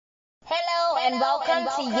Hello and welcome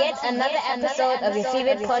to yet another episode of your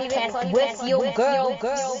favorite podcast with your girl,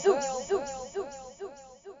 Sue.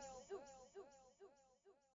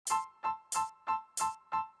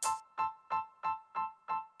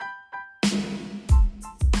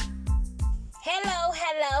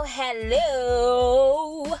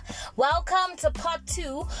 Hello. Welcome to part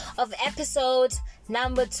 2 of episode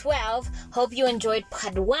number 12. Hope you enjoyed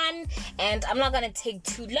part 1, and I'm not gonna take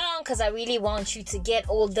too long because I really want you to get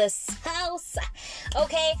all this house.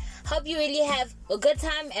 Okay, hope you really have a good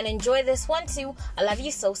time and enjoy this one too. I love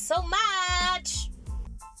you so much.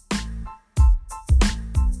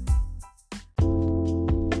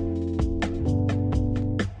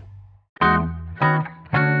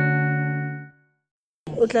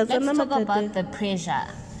 Let's talk about the pressure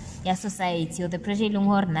society, or the pressure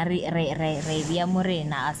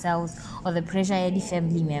ourselves, or the pressure of the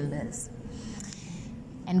family members,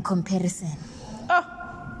 and comparison.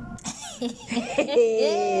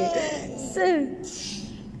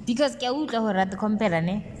 Because the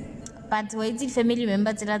compare, but wait, family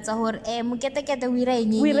members that's a hor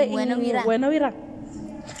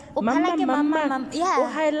Mama,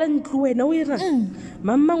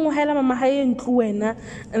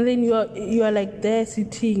 and then you are like there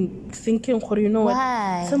sitting thinking, you know what,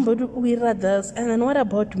 somebody will rather this, and then what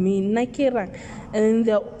about me, and then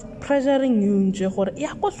they're pressuring you.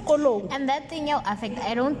 And that thing affect,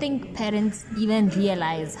 I don't think parents even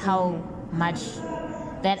realize how much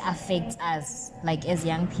that affects us, like as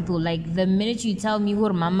young people. Like the minute you tell me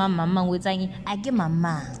mama, we're saying I get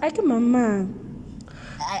mama.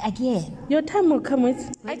 Again, your time will come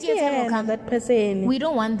with that person. We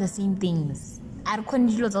don't want the same things. We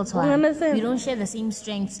don't share the same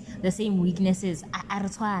strengths, the same weaknesses.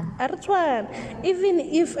 Even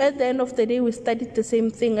if at the end of the day we studied the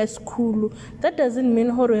same thing at school, that doesn't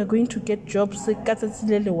mean we are going to get jobs.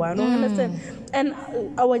 And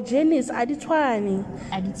our journey is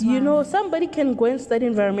you know, somebody can go and study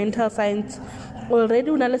environmental science already,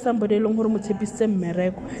 somebody and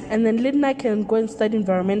then Lina can go and study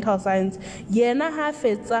environmental science.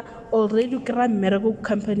 Already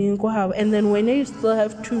company, and then when you still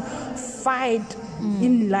have to fight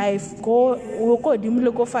in life,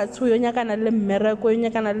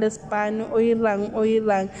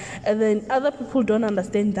 and then other people don't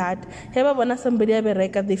understand that.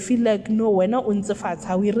 They feel like no, we're not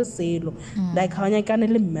how we resell, like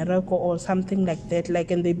miracle or something like that,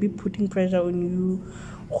 like, and they be putting pressure on you.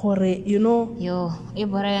 You know,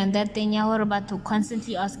 and that thing about to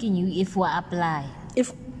constantly asking you if we apply.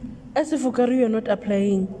 As if you're not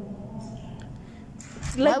applying.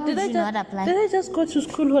 Like, why would you not apply? Did I just go to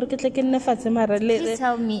school? Please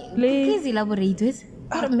tell me. Please elaborate with.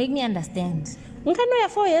 Make me understand.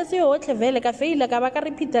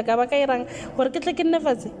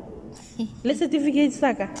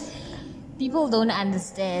 People don't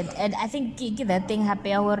understand, and I think that thing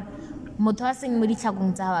happen.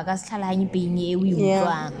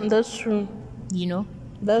 Yeah, that's true. You know,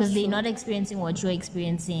 because they're not experiencing what you're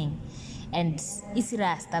experiencing, and it's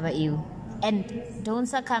about you. And don't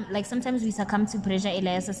succumb, like sometimes we succumb to pressure in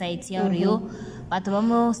our society, but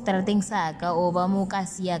starting saga or from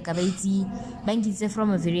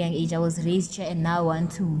a very young age. I was raised here and now I want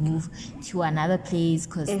to move to another place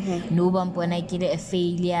because no one wanna get a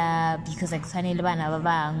failure because like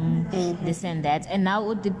this and that. And now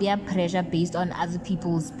would there be a pressure based on other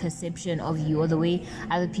people's perception of you or the way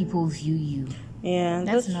other people view you? Yeah,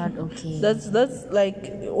 that's not okay. That's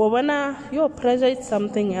like when your pressure is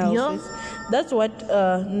something else. That's what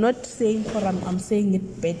not saying for I'm saying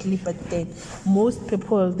it badly, but then most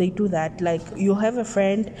people they do that. Like you have a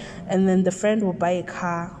friend, and then the friend will buy a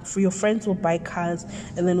car. Your friends will buy cars,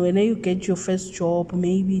 and then when you get your first job,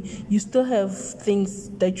 maybe you still have things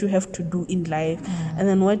that you have to do in life. And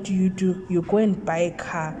then what do? You go and buy a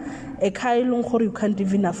car. A car you can't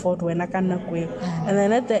even afford when I can and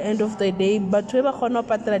then at the end of the day, but when I was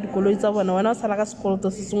school to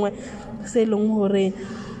say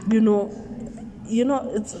you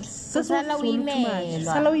know it's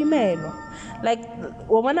like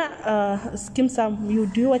Skim Sam. You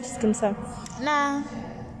do watch Skim Sam? Nah,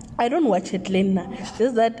 I don't watch it, Lena.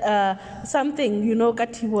 Just that something, you know,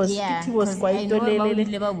 Kati was quite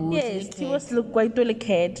yes, he was quite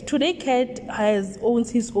cat. Today Cat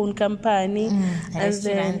owns his own company and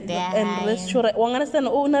restaurant. One understand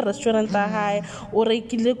own a restaurant high or a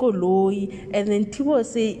kileko loy, and then Tibo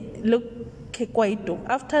say look okay, kwaito.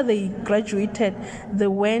 After they graduated, they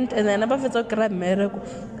went and then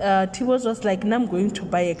Tibos was like, I'm going to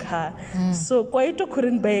buy a car. So kwaito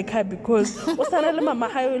couldn't buy a car because mama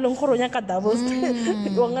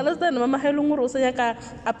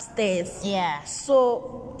upstairs. Yeah.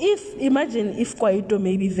 So imagine if kwaito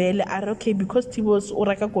maybe vele are okay because Tibos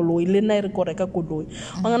oraka koloi, lena reka koloi.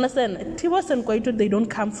 Understand? Tibos and kwaito, they don't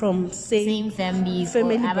come from same family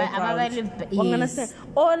backgrounds. Understand?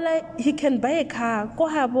 Or like he can buy a car.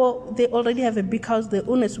 They already have a big house. They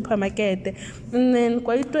own a supermarket. And then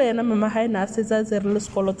kwaito yena mama hai na seza zerle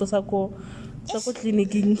skoloto sako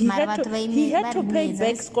clinic. He had to pay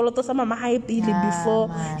back skoloto sa mama hai before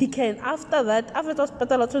he can. After that, after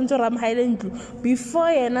hospital ram highland before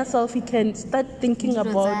yena self he can start thinking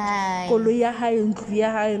about koloya hai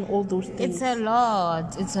and all those things.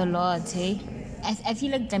 It's a lot, hey. I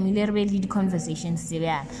feel like Jamila lead conversations.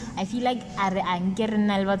 I feel like the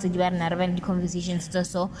conversations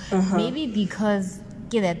so maybe because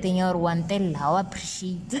that thing or one tell how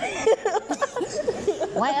appreciate.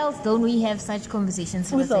 Why else don't we have such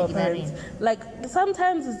conversations with our parents? Like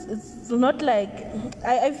sometimes it's not like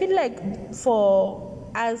I feel like for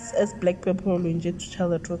us as black people we need to tell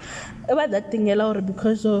the truth about that thing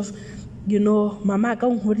because of mama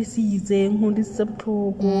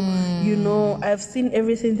I've seen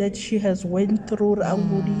everything that she has went through.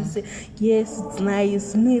 Yes, it's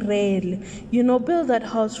nice, build that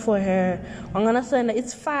house for her.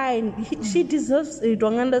 It's fine, she deserves it.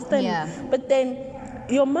 Understand? But then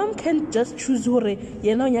your mom can't just choose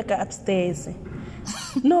upstairs.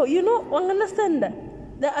 No, understand that.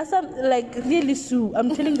 There are some, like, really, Sue,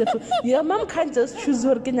 I'm telling the truth. Your mom can't just choose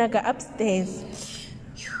upstairs.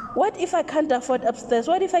 What if I can't afford upstairs?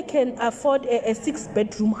 What if I can afford a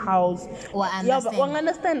 6-bedroom house?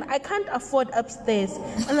 Understand? I can't afford upstairs.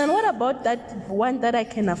 And then what about that one that I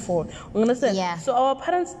can afford? Understand? Yeah. So our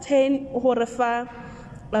parents turn horrified.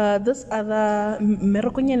 This other I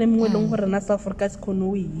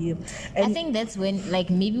think that's when, like,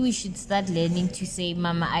 maybe we should start learning to say,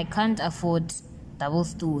 Mama, I can't afford double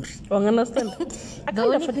story. Understand? The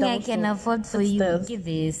only thing I can afford for you is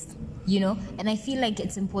this, and I feel like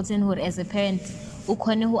it's important as a parent, as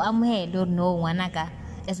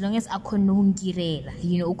long as I can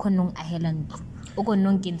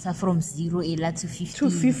from 0 to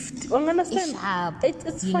 50. Understand?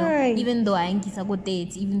 It's fine. Even though I go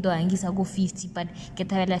 30, even though I go 50, but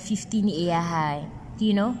get 15 high.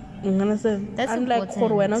 Understand? That's unlike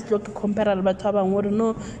important. We're not looking comparable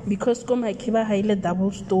no, because come I keep a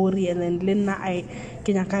double story and then Lena I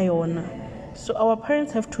kenyakayona. So our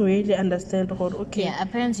parents have to really understand okay. Yeah, our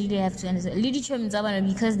parents really have to understand.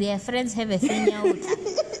 Because their friends have a thing out.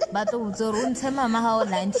 But mama how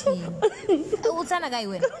lunching.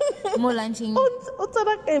 More lunching.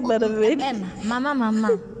 Mama.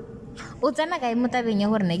 What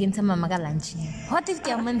if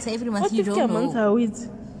every month you don't know?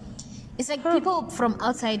 It's like people from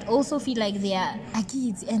outside also feel like they are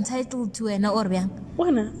kids entitled to an organ.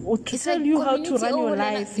 To tell like you how to run your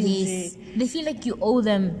life. Yes. They feel like you owe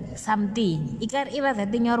them something.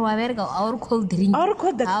 Our cold drink.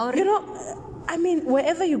 I mean,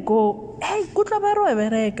 wherever you go, hey, good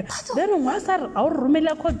then what's our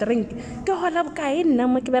rumela cold drink?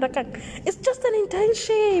 It's just an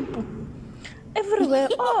internship. Everywhere.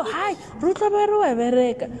 Oh, hi, but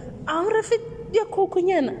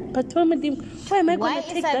why am I going to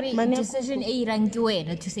take that money? Decision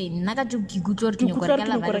to say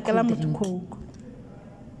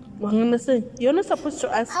you're not supposed to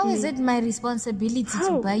ask how me. Is it my responsibility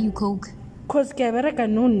to buy you Coke? Because I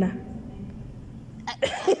can't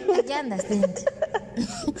understand.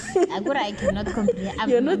 I cannot comprehend.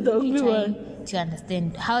 You're not the only one to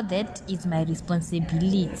understand how that is my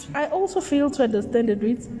responsibility. I also fail to understand it,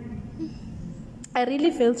 right? I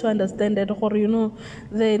really fail to understand it, or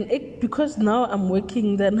then because now I'm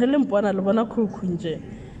working, then how?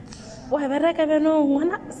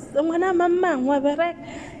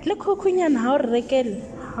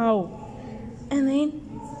 And then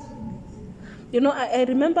I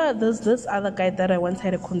remember this other guy that I once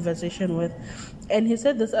had a conversation with, and he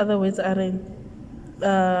said this other words are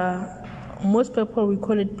most people we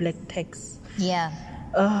call it black tax. Yeah.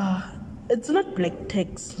 It's not black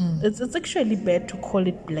tax. It's actually bad to call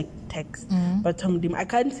it black tax. But I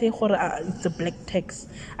can't say it's a black tax.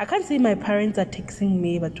 I can't say my parents are taxing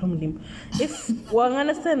me, but if one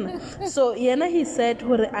understand. So he said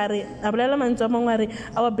our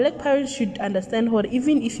black parents should understand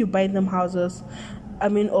even if you buy them houses,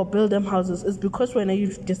 or build them houses, it's because when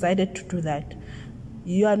you've decided to do that,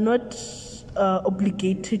 you are not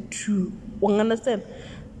obligated to understand.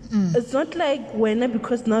 It's not like when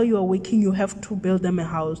because now you are working, you have to build them a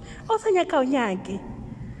house.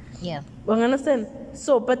 Yeah. You understand?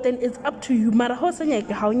 So, but then it's up to you.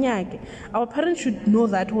 Our parents should know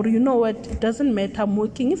that, or you know what? It doesn't matter. I'm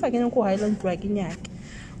working. If I can go Highland,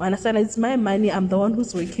 understand? It's my money. I'm the one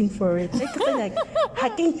who's working for it. But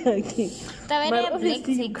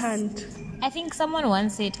obviously you can't. I think someone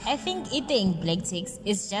once said, I think eating black ticks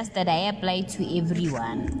is just that I apply to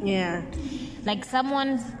everyone. Yeah. Like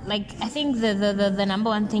someone, like I think the number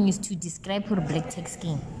one thing is to describe her black tick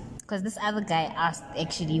skin. Because this other guy asked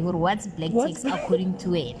actually, what's black ticks according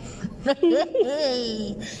to it?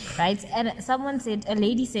 Right? And someone said, a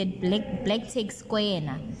lady said, black ticks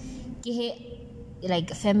koyena.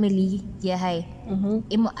 Like family, yeah,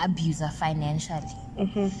 abuser financially.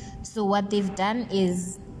 So what they've done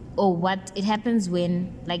is, or what it happens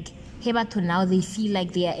when, like, to now they feel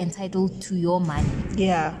like they are entitled to your money.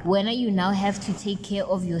 Yeah. When you now have to take care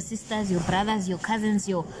of your sisters, your brothers, your cousins,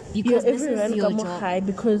 because this is your job. High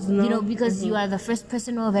because no, you know, because you are the first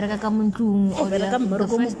person who verka ka muntlung, or the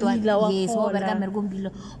first one, yes, who verka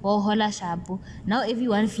mergombilo or hola shapo. Now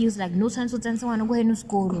everyone feels like no chance to wanna go in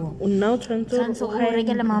school. Now chance to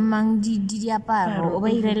regular mamang di aparo, or by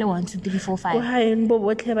 1, 2, 3, 4, 5.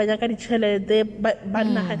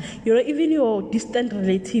 You know, even your distant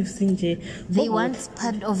relatives. They want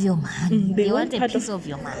part of your man. They want a piece of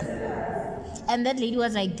your man. And that lady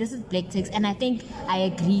was like, this is black ticks. And I think I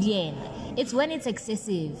agree, Lian. It's when it's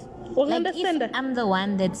excessive. Like if I'm the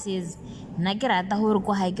one that says,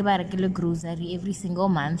 grocery every single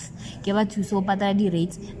month,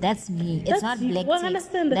 rates, that's me. It's not black ticks.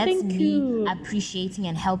 That's me appreciating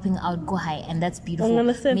and helping out go high, and that's beautiful.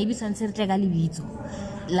 Maybe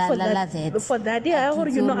for that, yeah, or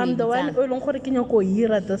you know, I'm the one who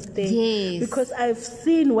this thing. Yes. Because I've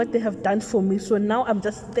seen what they have done for me, so now I'm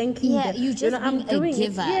just thanking them. You just I'm doing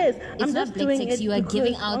giver. It. Yes, it's I'm not just black doing ticks. it. You are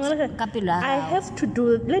giving out. I have to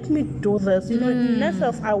do it. Let me do this. You know,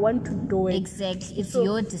 myself, I want to do it. Exactly, it's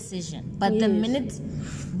your decision. But the minute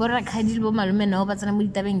how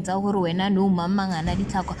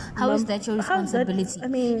is that your responsibility? I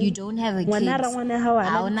mean, you don't have a kid.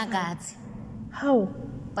 How?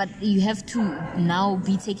 But you have to now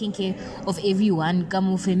be taking care of everyone,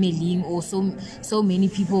 family, or so many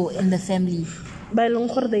people in the family. By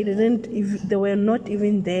they were not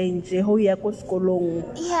even there in Yeah,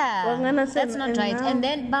 that's not right. And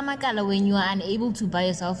then Bamakala, when you are unable to buy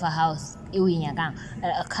yourself a house,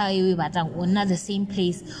 a car, or not the same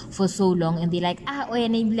place for so long, and they're like, but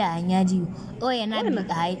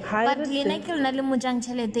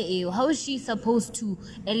how is she supposed to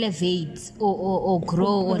elevate or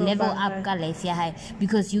grow or level up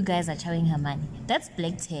because you guys are chowing her money? That's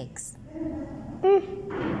black tax.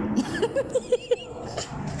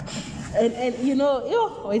 And you know,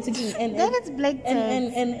 wait again, and then it's black tax.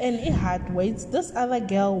 And it had weights. This other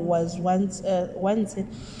girl was once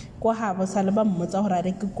go have a salaba motsa hore a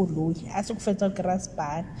reke koloi a se go fetsa grass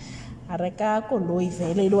bar a reka koloi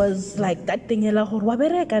vele. It was like that thing hela hore wa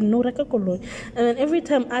bereka no reka koloi. And then every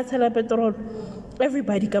time I tell her petrol,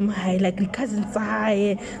 everybody come high, like the cousins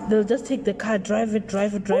high, they'll just take the car, drive it.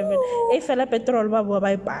 If fella petrol ba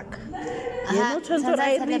buy back. You know,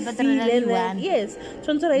 yes,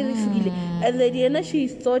 and then she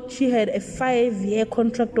thought she had a 5-year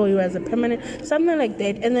contract or it was a permanent, something like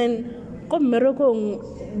that. And then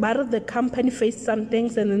the company faced some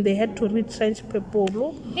things, and then they had to retrench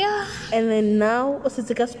people. Yeah. And then now,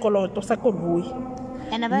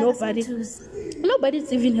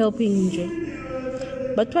 nobody's even helping you.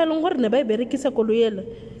 But the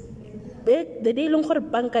day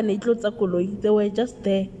they were just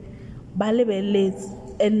there.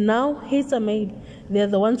 And now he's a maid. They're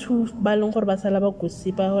the ones who balong for basalaba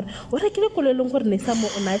kusipa or what I can call a long for Nesamo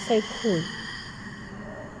on I say cool.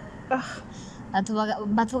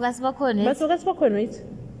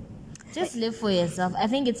 Just live for yourself. I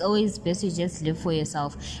think it's always best to just live for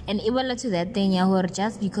yourself. And even to that thing,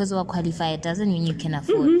 just because you are qualified doesn't mean you can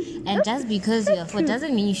afford. And just because you afford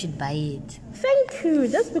doesn't mean you should buy it. Thank you.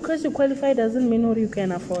 Just because you qualify doesn't mean you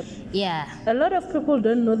can afford. Yeah. A lot of people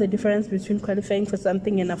don't know the difference between qualifying for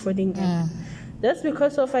something and affording it. Just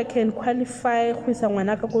because of I can qualify with someone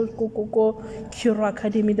Kiro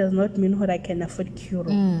Academy does not mean what I can afford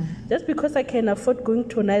Kiro. Just because I can afford going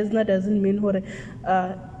to Naisna doesn't mean what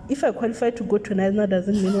if I qualify to go to Naisna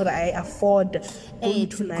doesn't mean what I afford going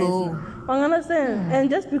to Naisna. I understand. And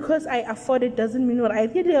just because I afford it doesn't mean what I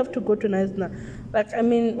really have to go to Naisna. Like, I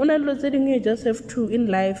mean, when I'm you just have to, in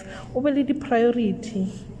life, overly the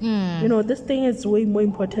priority. You know, this thing is way more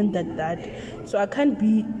important than that. So I can't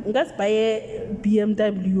be, just buy a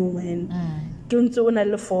BMW, man.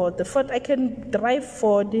 Ford, I can drive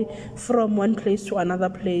Ford from one place to another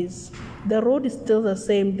place. The road is still the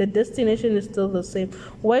same. The destination is still the same.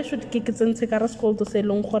 Why should Kikitsen take a school to say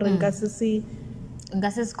long cool.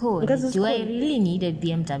 Do I really need a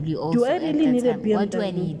BMW also? Do I really need a BMW? What do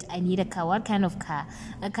I need? I need a car. What kind of car?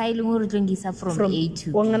 A car from A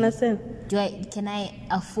to B. Can I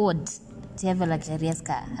afford to have a luxurious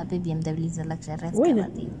car? Happy BMW is a luxurious car.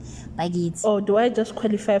 Or do I just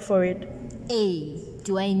qualify for it? Hey,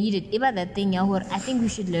 do I need it? About that thing, I think we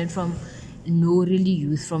should learn from really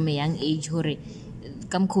youth from a young age.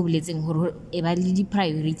 Come priorities.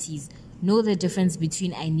 Know the difference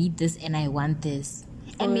between I need this and I want this.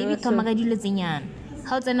 And maybe how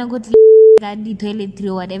to go to the toilet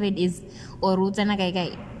through whatever it is, or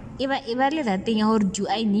that thing, or do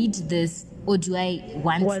I need this or do I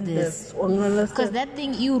want this? Because that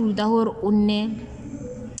thing you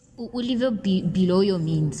live below your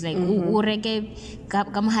means, like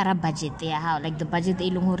budget there, how like the budget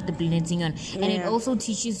they long the planning on, and it also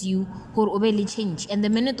teaches you how overly change. And the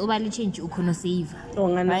minute overly change, you can save,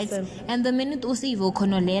 right? And the minute you save, you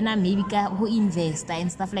can learn maybe who invest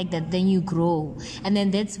and stuff like that. Then you grow, and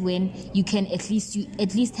then that's when you can at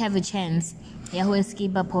least have a chance. Who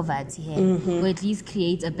escape poverty here, or at least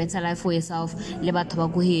create a better life for yourself.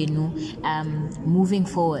 Moving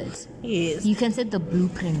forward, yes, you can set the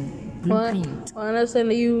blueprint.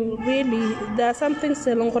 Honestly, you really, there are some things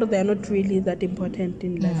they are not really that important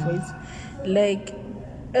in life. Like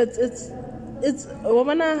it's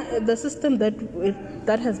the system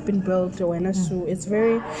that has been built. It's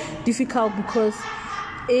very difficult because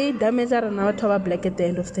damage are not black at the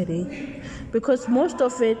end of the day, because most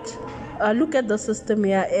of it. Look at the system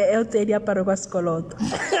here.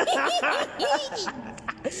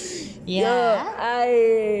 Yeah.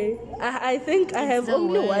 I think I have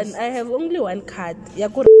only one. I have only one card.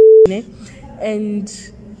 And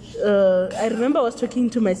I remember I was talking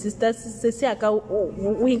to my sister.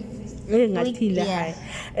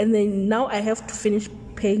 And then now I have to finish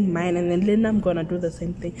paying mine, and then I'm gonna do the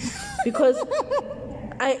same thing because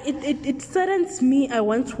it saddens me. I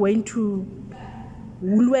once went to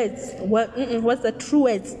what's the true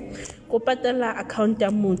words? Kopatela account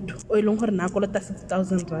amount o ilong gore na kolota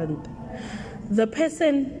 6,000 rand. The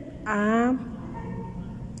person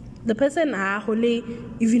hole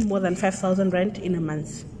even more than 5,000 rand in a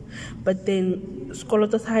month. But then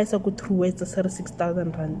skolota sa haisa go through words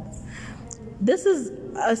 6,000 rand. This is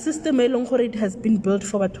a system it has been built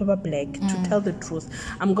for Batoba Black to tell the truth.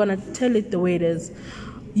 I'm gonna tell it the way it is.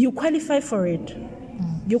 You qualify for it.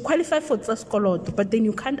 You qualify for Tsaskoloto, but then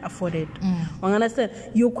you can't afford it.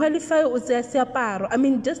 You qualify I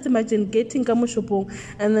mean, just imagine getting Kamushopong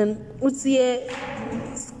and then Utsie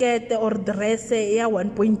skirt or dress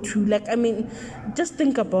 1.2. Like, I mean, just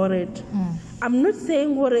think about it. I'm not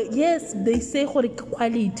saying yes, they say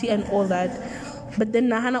quality and all that, but then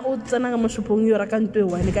Nahana Utsana Kamushopong, you're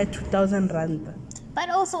 2,000 rand. But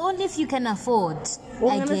also only if you can afford.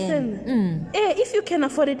 If you can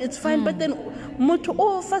afford it, it's fine. But then,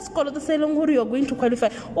 first call the salon who you're going to qualify.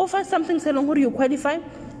 Offer something salon who you qualify.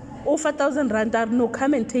 Offer 1,000 rand. No,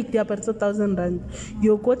 come and take the upper 1,000 rand.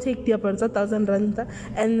 You go take the upper 1,000 rand,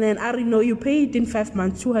 and then I know you pay it in 5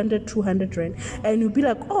 months, 200 rand, and you'll be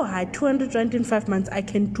like, oh, I 200 rand in 5 months, I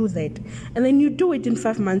can do that. And then you do it in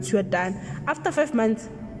 5 months, you are done. After 5 months,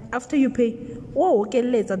 after you pay, okay,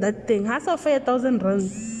 later that thing has offer 1,000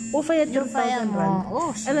 rand, offer 3,000 rand,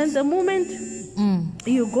 and then the moment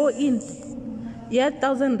you go in,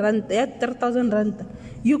 1,000 rand, 3,000 rand,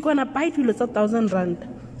 you're gonna buy it with 1,000 rand,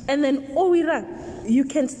 and then you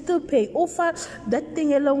can still pay. Offer that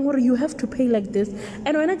thing along where you have to pay like this,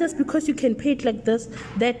 and why not just because you can pay it like this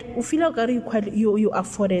that you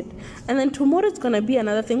afford it, and then tomorrow it's gonna be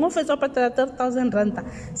another thing. Offer 3,000 rand.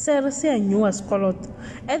 Say a new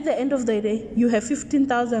at the end of the day, you have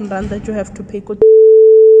 15,000 rand that you have to pay.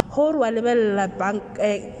 Bank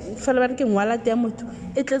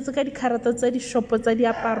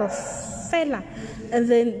and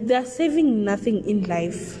then they're saving nothing in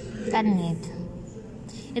life.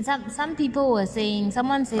 It's some people were saying,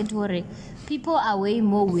 someone said people are way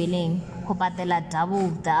more willing to double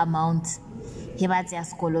the amount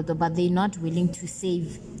but they're not willing to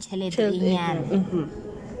save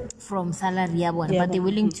from salary, but they're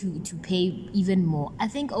willing to pay even more. I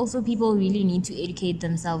think also people really need to educate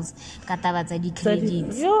themselves.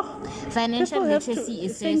 Financial literacy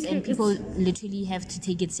is serious, and people literally have to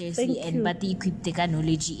take it seriously. But they equip the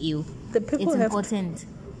knowledge. It's important.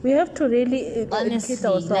 We have to really educate honestly,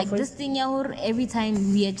 ourselves. like this thing, every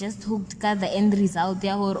time we are just hooked at the end result,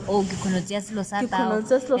 oh, ke kgona ho tseya selo sa tao,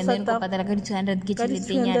 and then go patala ka 200 ke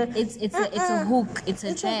tšheletenyana. It's a hook, it's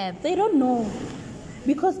a trap. They don't know.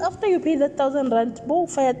 Because after you pay that 1,000 rand, go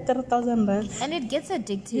fire 3,000 rand. And it gets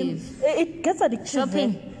addictive. It gets addictive.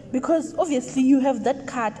 Shopping. Because obviously you have that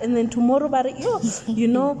card, and then tomorrow,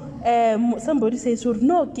 somebody says,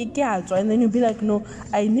 no, and then you'll be like, no,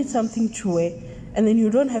 I need something to wear. And then you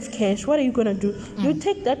don't have cash. What are you gonna do? You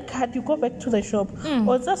take that card, you go back to the shop,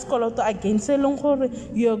 or just call out again. Say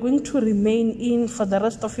you are going to remain in for the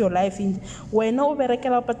rest of your life. When no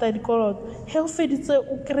berekela pata dikolo, health it's a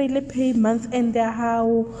pay month and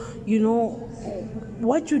how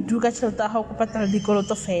what you do gachelta how ko patala dikolo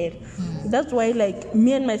to fail. That's why, like,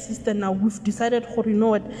 me and my sister now, we've decided,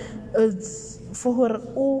 what, for her,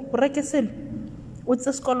 what's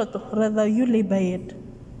a scholar rather you lay by it.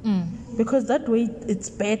 Because that way it's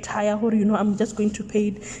better, I'm just going to pay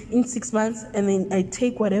it in 6 months, and then I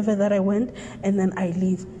take whatever that I want, and then I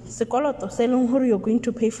leave. You're going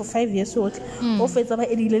to pay for 5 years old. Or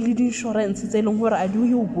insurance, I do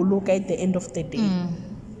you look at the end of the day.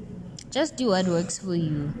 Just do what works for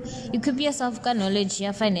you. You could be a self-care knowledge.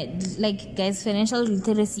 Like, guys, financial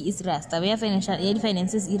literacy is rust.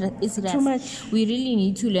 Finances is rust. Too much. We really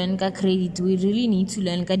need to learn credit. We really need to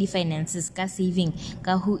learn the finances, saving,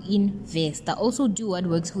 who invest. Also do what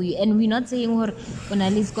works for you. And we're not saying we're on a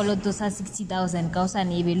list called 60,000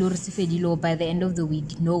 by the end of the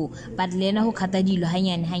week. No. But learn how kata dilo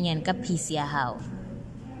hanyan ka piece ya how.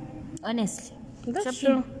 Honestly. That's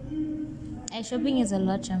true. Shopping is a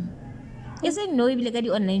lot, You're saying no, you like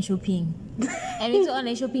online shopping. And it's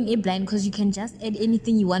online shopping is blind because you can just add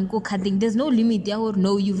anything you want, go cutting. There's no limit there, or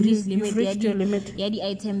no, you've reached limit. You've reached your limit. Yeah, the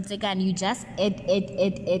items and you just add.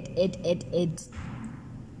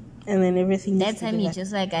 And then everything. That time you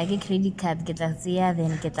just like, I get credit card, get a zia,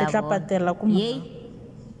 then get a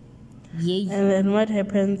Yay. And then what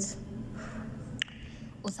happens?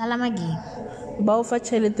 Usalamagi.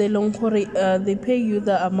 They pay you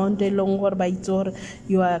the amount you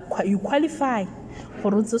qualify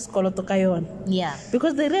for the scholar. Yeah.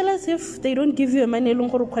 Because they realize if they don't give you a money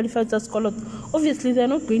longer qualify the scholar, obviously they're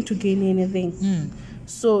not going to gain anything.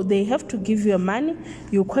 So they have to give you money,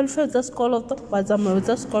 you qualify the scholar,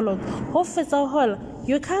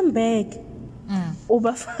 you come back.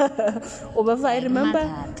 I remember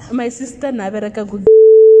my sister Naberaka,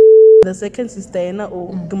 the second sister,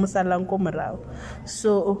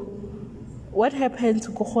 so what happened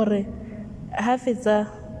to Kohore?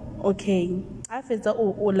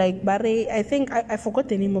 Like Barry, I think I forgot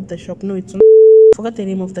the name of the shop. No, it's not. I forgot the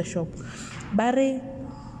name of the shop. Barry,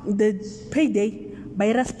 the payday,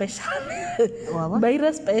 Bayra special.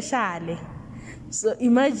 Bayra special. So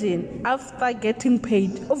imagine, after getting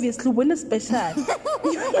paid, obviously when it's special,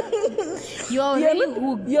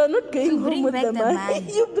 you're not going home with the money.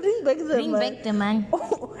 You bring back the money.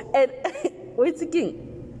 Oh, and wait a second.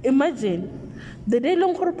 Imagine, the day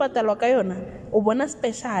long patalo kayona, o bona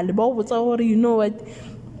special, but you know what?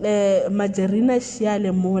 Margarina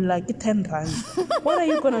shiale more like 10 rand. What are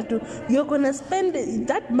you gonna do? You're gonna spend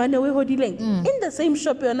that money we holding in the same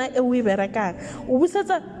shop. You're not a we beraka. You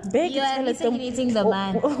are recycling the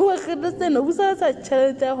man.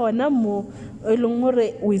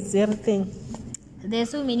 There's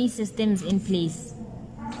so many systems in place.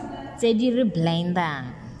 Say you're blind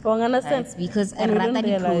down. Because I rata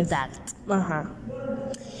the product.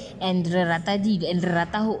 And rata did and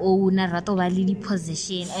rata ho own rata valley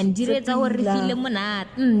position and direta or refill monat.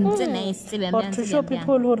 It's nice. But to show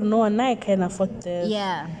people who know and I can afford this.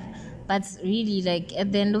 Yeah. But really, like,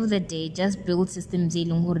 at the end of the day, just build systems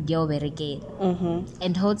and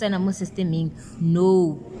how to system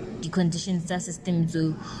know the conditions that systems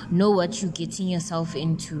do, know what you're getting yourself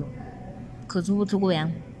into. Because who to go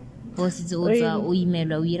young? So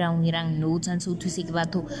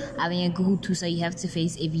you have to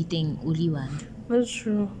face everything only one. That's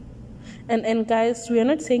true. And guys, we are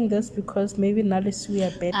not saying this because maybe nowadays we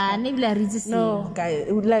are better. No, guys,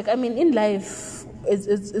 like, I mean, in life,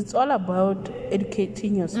 it's all about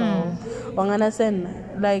educating yourself.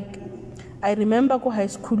 Like, I remember go high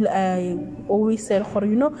school, I always said,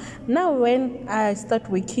 now when I start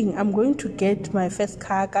working, I'm going to get my first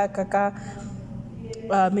car,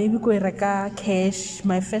 maybe go cash,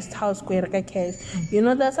 my first house go cash.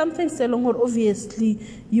 There's something selling or obviously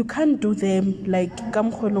you can't do them like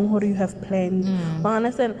you have planned.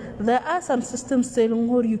 Understand? There are some systems selling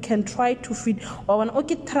or you can try to feed or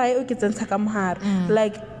try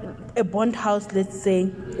like a bond house, let's say,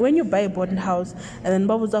 when you buy a bond house and then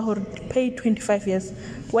babuza hore pay 25 years,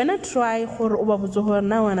 when I try hore babuza hore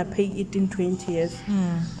now wanna pay it in 20 years.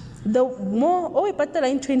 The more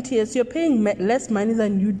in 20 years, you're paying less money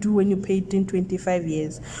than you do when you pay it in 25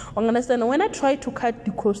 years. I understand. When I try to cut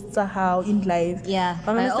the costs how in life,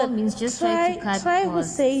 by all means, just try to cut to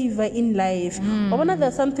save in life.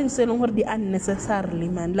 There's something selling unnecessarily,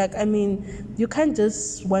 man. Like, I mean, you can't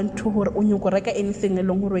just want to anything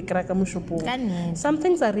along. Some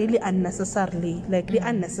things are really unnecessarily, like the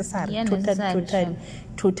unnecessary,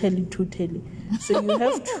 totally. So you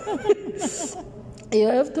have to. You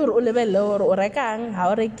have to level or rekang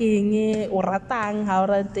how reking or ratang how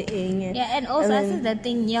rating. Yeah, and also I see that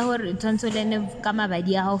thing ya hore tonso lene ka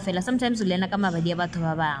mabadi a hao fela. Sometimes you learn ka mabadi a batho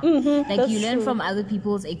ba bang. Like you learn from other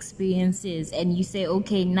people's experiences and you say,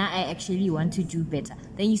 okay, now I actually want to do better.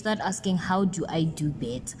 Then you start asking, how do I do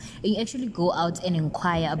better? And you actually go out and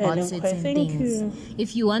inquire about certain things.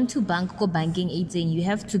 If you want to go banking 18, you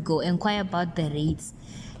have to go inquire about the rates.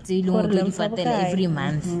 Every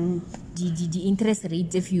month. The interest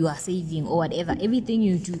rates if you are saving or whatever, everything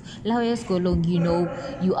you do. You know,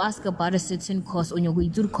 you ask about a certain course on your way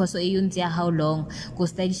to course how long,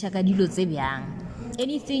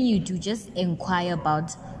 anything you do, just inquire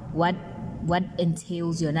about what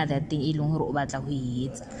entails you another thing.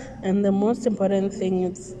 And the most important thing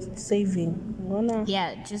is saving.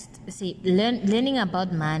 Yeah, just say learning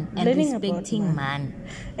about man and respecting man.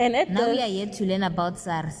 And now we are yet to learn about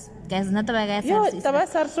SARS. Guys, not about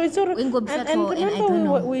SARS. And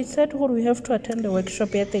remember we said we have to attend the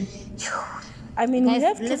workshop. I think. I mean, guys, we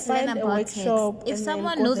have to find a workshop. If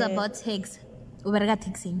someone knows about text,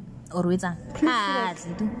 texting or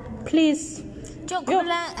please.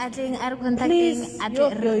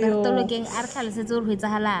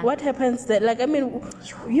 What happens there? Like, I mean,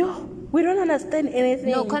 we don't understand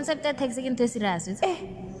anything. No, concept that texting into serious.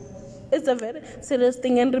 It's a very serious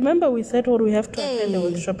thing. And remember, we said we have to attend the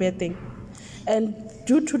workshop thing. And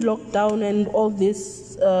due to lockdown and all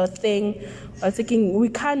this thing, I was thinking we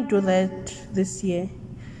can't do that this year.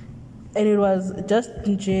 And it was just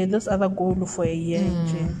this other goal for a year.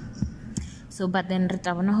 So, but then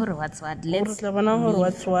what's what? Let's now,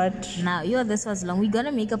 this was long. We're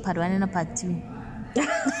gonna make a part 1 and a part 2.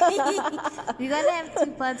 We're gonna have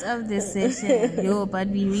 2 parts of this session. But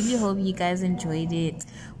we really hope you guys enjoyed it.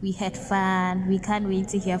 We had fun. We can't wait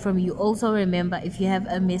to hear from you. Also, remember, if you have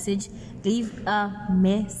a message, leave a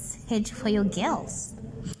message for your girls.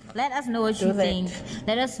 Let us know what you think.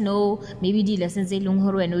 Let us know maybe the lessons that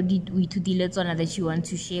you want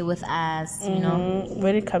to share with us, you know.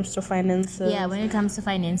 When it comes to finances. Yeah, when it comes to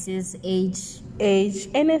finances, age,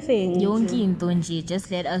 anything.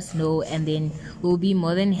 Just let us know and then we'll be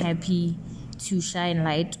more than happy to shine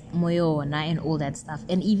light and all that stuff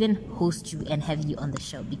and even host you and have you on the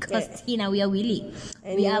show because Tina, we are willing.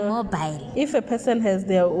 And we are mobile. If a person has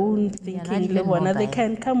their own thinking, they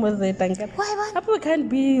can come with it. Why? We can't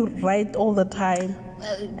be right all the time.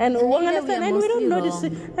 And we don't know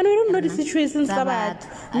the situations about.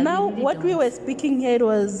 Now what we were speaking here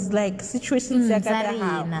was like situations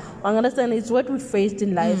I understand it's what we faced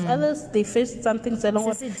in life. Others they faced something different.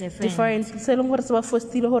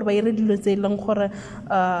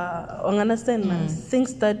 Understand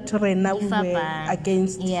things that right now we were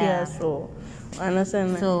against here. So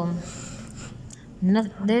understand. So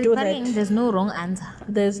there's no wrong answer.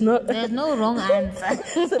 There's no wrong answer.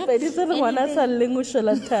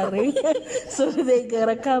 So they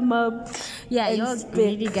gotta come up. Yeah, you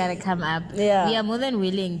really gotta come up. Yeah. We are more than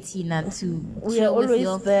willing, Tina, to we are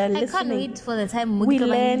always there listening. I can't wait for the time we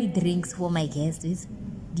learn drinks for my guests.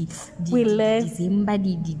 We learn.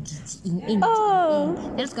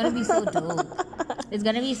 It's gonna be so dope. It's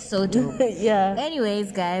gonna be so dope. Yeah.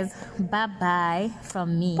 Anyways, guys, bye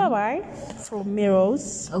from me. Bye from me,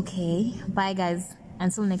 Rose. Okay. Bye, guys.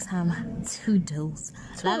 Until next time. Toodles.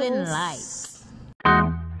 Love and light.